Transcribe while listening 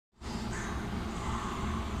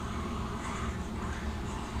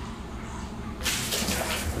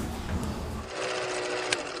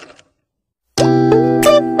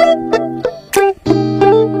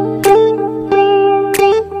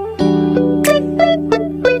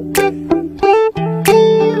what's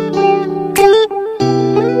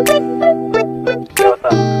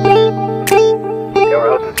up? Yo, we're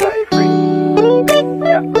hosting tonight. You free?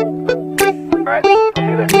 Yeah. Alright, I'll see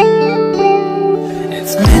you there.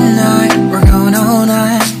 It's midnight, we're going all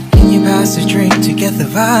night. Can you pass a drink to get the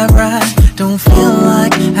vibe right? Don't feel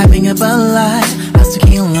like having a Bud Light. How's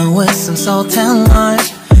tequila with some salt and lime?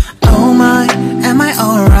 Oh my, am I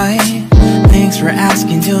alright? Thanks for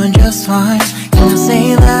asking, doing just fine. Can I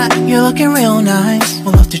say that you're looking real nice?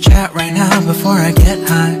 We'll have to chat right now before I get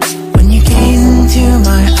high. When you gaze into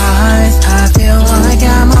my eyes, I feel like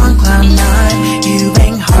I'm on cloud nine. You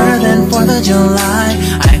bang harder than 4th of July.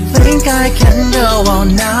 I think I can go all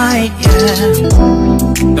night,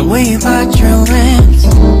 yeah. The way you bite your lips,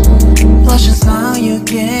 blush and smile you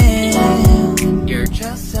give, you're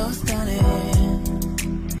just so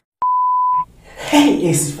stunning. Hey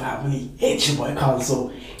AC family, it's your boy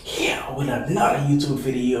Conso here with another YouTube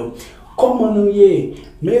video. Come on New Year,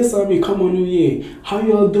 Mesabi, come on New Year. How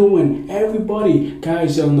y'all doing? Everybody,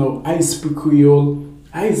 guys, y'all know I speak Creole,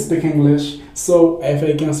 I speak English. So if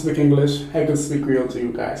I can speak English, I can speak Creole to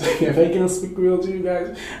you guys. If I can speak Creole to you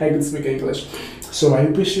guys, I can speak English. So I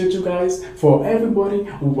appreciate you guys. For everybody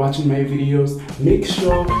who watching my videos, make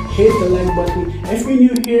sure hit the like button. If you're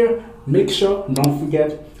new here, make sure don't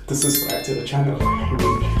forget to subscribe to the channel. I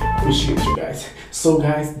really appreciate you guys. So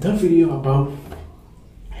guys, the video about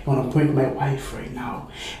I'm gonna prank my wife right now.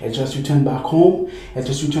 I just returned back home.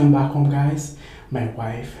 Guys. My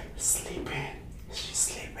wife is sleeping. She's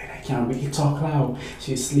sleeping. I can't really talk loud.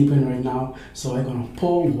 She's sleeping right now. So I'm gonna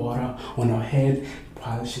pour water on her head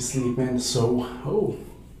while she's sleeping. So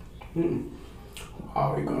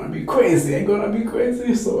wow, it's gonna be crazy. I'm gonna be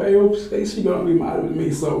crazy. So I hope she's gonna be mad with me.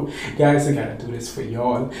 So guys, I gotta do this for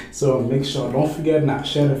y'all. So make sure, don't forget now,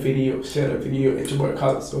 share the video. It's your boy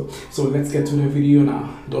Carlos. So let's get to the video now.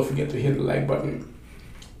 Don't forget to hit the like button.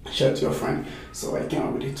 Share it to your friend. So I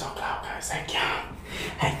can't really talk loud, guys. I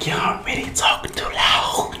can't really talk too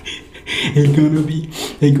loud. It's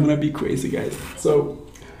gonna be crazy, guys. So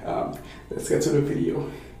let's get to the video.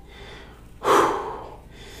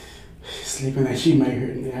 Sleeping and she might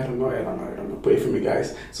hurt me. I don't know. Pray for me,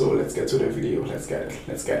 guys. So let's get to the video. Let's get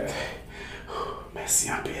it. Merci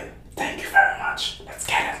un peu. Thank you very much. Let's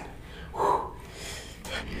get it.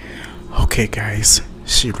 Okay, guys.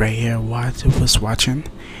 She right here was watching.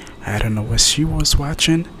 I don't know what she was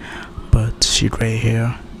watching, but she right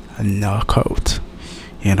here a knockout.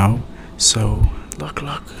 You know. So look.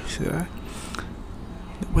 See that?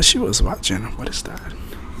 What she was watching. What is that?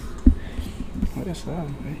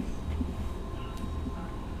 Right?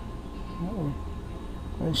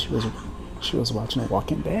 Oh, she was watching a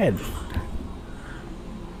Walking Dead.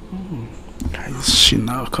 Guys, she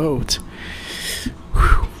knocked out.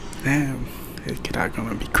 Damn, it's not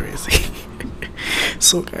gonna be crazy.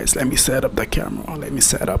 So guys, let me set up the camera. Let me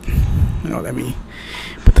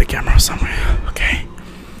put the camera somewhere. Okay,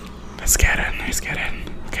 let's get it.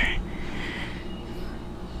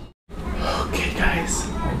 Okay, guys.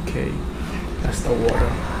 Okay, that's the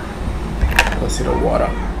water. Let's see the water.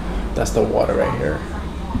 That's the water right here.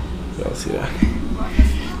 Y'all see that?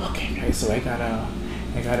 Okay, guys. So I gotta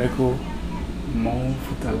go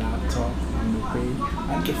move the laptop on the way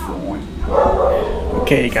and the phone.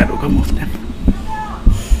 Okay, gotta go move them.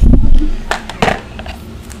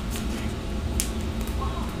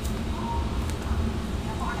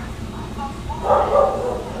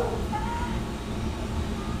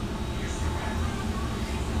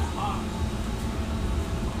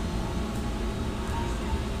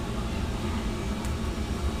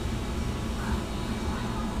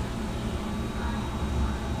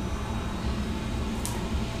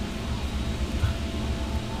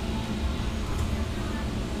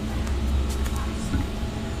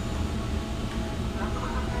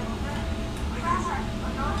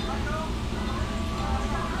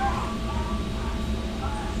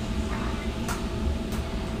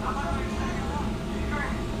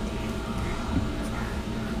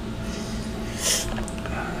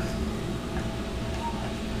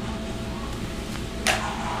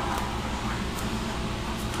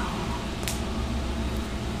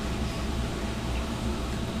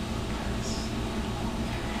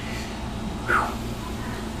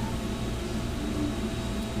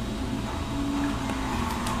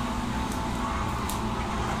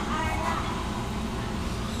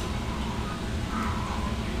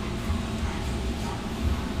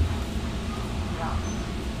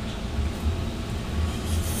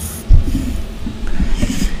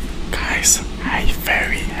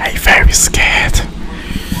 I very scared.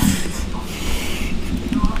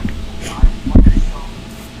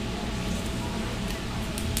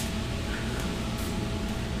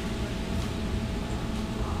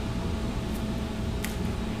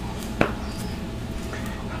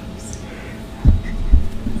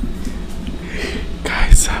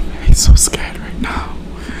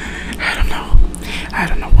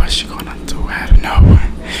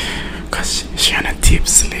 deep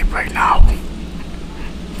sleep right now.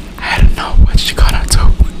 I don't know what she gonna do.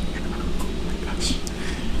 Oh my gosh.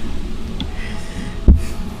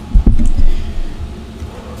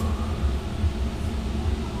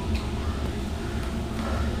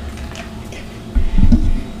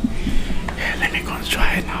 Yeah, let me go and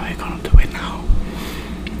try it now. We're gonna do it now.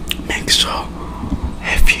 Make sure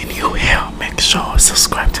if you're new here, make sure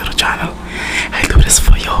subscribe to the channel. I do this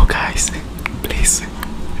for you guys. Please.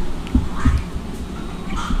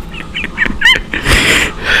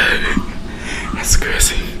 That's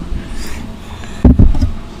crazy.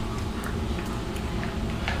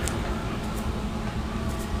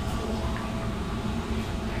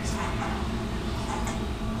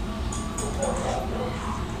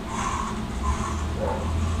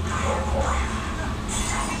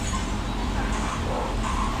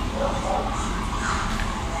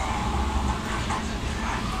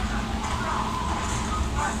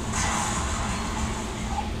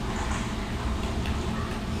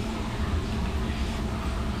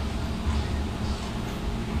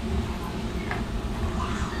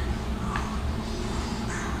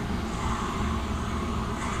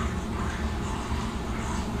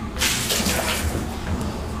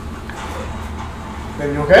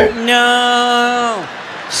 Baby, you okay? No,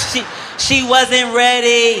 she wasn't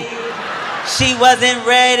ready. She wasn't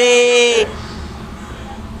ready.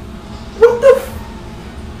 What the f?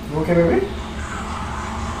 You okay, baby?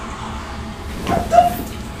 What the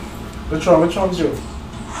f? What's wrong? What's wrong with you?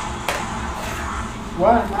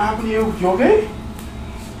 What happened to you? You okay?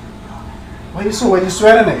 Why you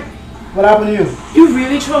sweating it? What happened to you? You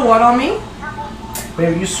really throw what on me?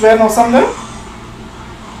 Baby, you sweating on something?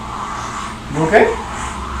 You okay?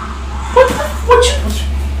 What the f? What you?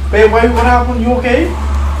 Babe, what happened? You okay?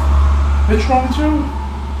 What's wrong with you?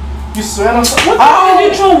 You sweat on something? What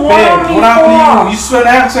did you throw water babe, on me what happened to for? you? You sweat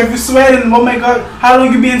after. If you sweating, oh my god, how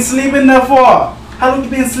long you been sleeping there for? How long you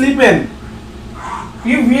been sleeping?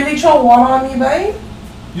 You really throw water on me, babe?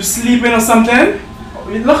 You sleeping or something?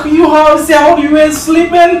 Look at you, how see how you been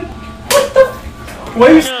sleeping? What the?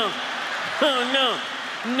 Where you? No, oh no,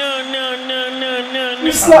 no, no, no, no, no, You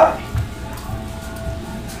no. slept?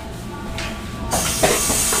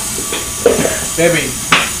 Baby.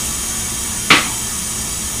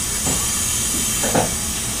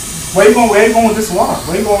 Where you going with this water?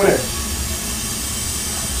 Where you going with it?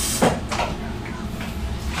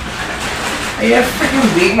 I have freaking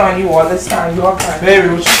waiting on you all this time. You okay? Baby,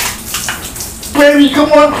 what you... Baby,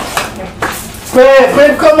 come on.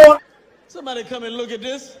 Babe, come on. Somebody come and look at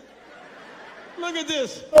this. Look at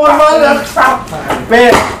this. Come on, mother. Stop.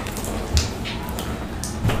 Babe.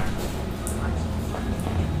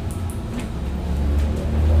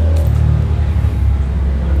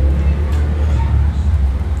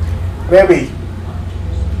 Baby.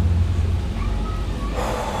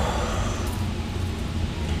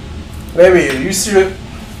 Baby, you serious?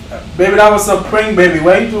 Baby, that was a prank, baby.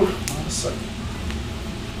 Why you do?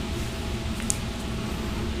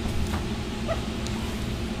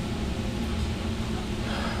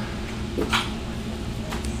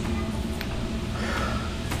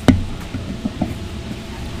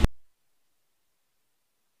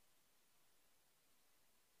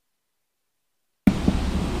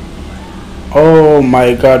 Oh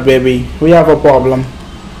my god, baby, we have a problem.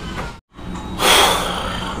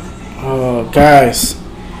 Oh, guys,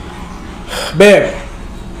 babe,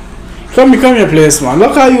 come here, please, man.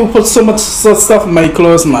 Look how you put so much stuff in my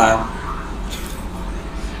clothes, man.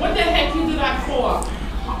 What the heck you do that for?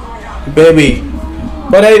 Baby,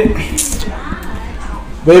 but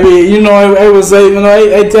baby, you know, I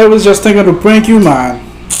was just thinking to prank you, man.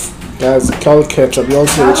 Guys, Cal ketchup, you all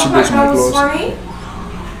see what she did to my clothes. Funny?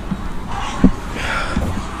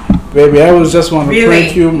 Baby, I was just want to Really?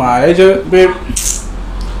 prank you, man. I just, babe,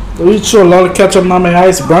 you threw a lot of ketchup on my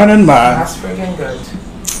eyes, burning, man. That's freaking good.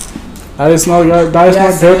 That is not good. That is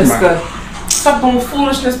Yes, not good, it is man. good. Stop doing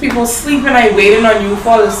foolishness. People sleeping. I waiting on you.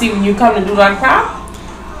 Fall asleep when you come to do that crap.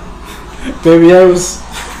 Baby, I was.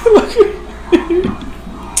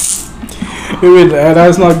 Baby,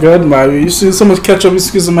 that's not good, man. You see so much ketchup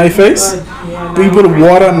squeezing my face. Good. Yeah, You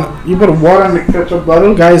put water in the ketchup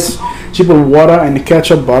bottle, guys. She put water in the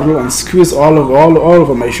ketchup bottle and squeeze all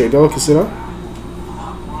over my shirt. Y'all can see that?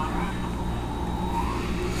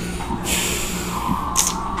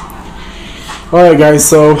 Alright, guys.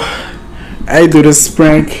 So I do this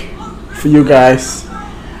prank for you guys.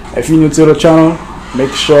 If you're new to the channel,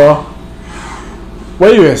 make sure.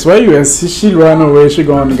 Where you is? She ran away. She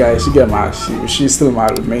gone, guys. She get mad. She's still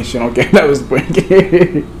mad with me. She don't get that was prank.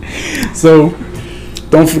 So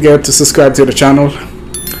don't forget to subscribe to the channel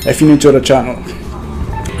if you're new to the channel,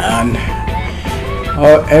 and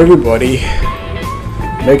Everybody,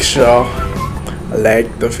 make sure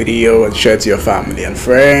like the video and share to your family and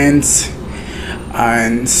friends.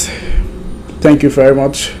 And thank you very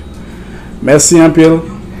much. Merci un peu.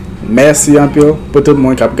 Merci un peu pour tout le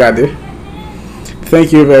monde qui a regardé.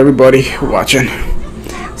 Thank you for everybody watching.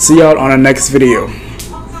 See y'all on the next video.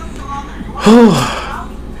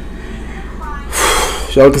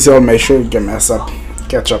 Y'all can see all make sure you can mess up,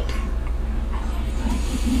 catch up.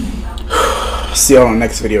 See y'all on the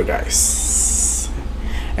next video, guys.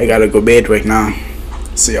 I gotta go bed right now.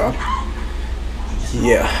 See y'all.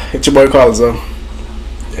 Yeah, it's your boy Carlzo.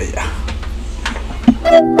 Yeah.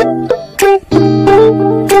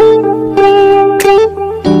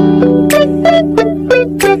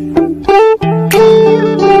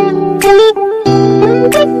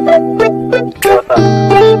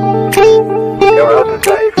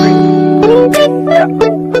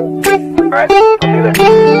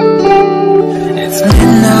 It's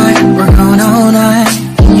midnight, we're going all night.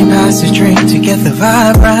 Can you pass a drink to get the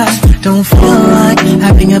vibe right? Don't feel like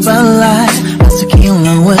having a Bud Light. A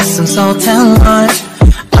tequila with some salt and lime.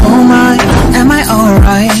 Oh my, am I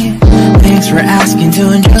alright? Thanks for asking,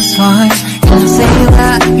 doing just fine. Can I say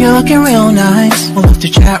that you're looking real nice? We'll have to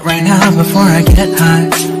chat right now before I get high.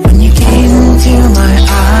 When you gaze into my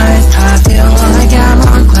eyes, I feel like I'm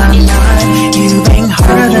on cloud nine. You bang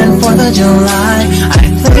harder than 4th of July. I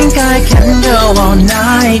think I can go all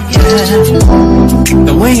night, yeah.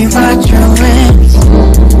 The way you bite your lips,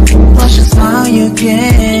 blush and smile you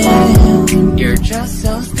get.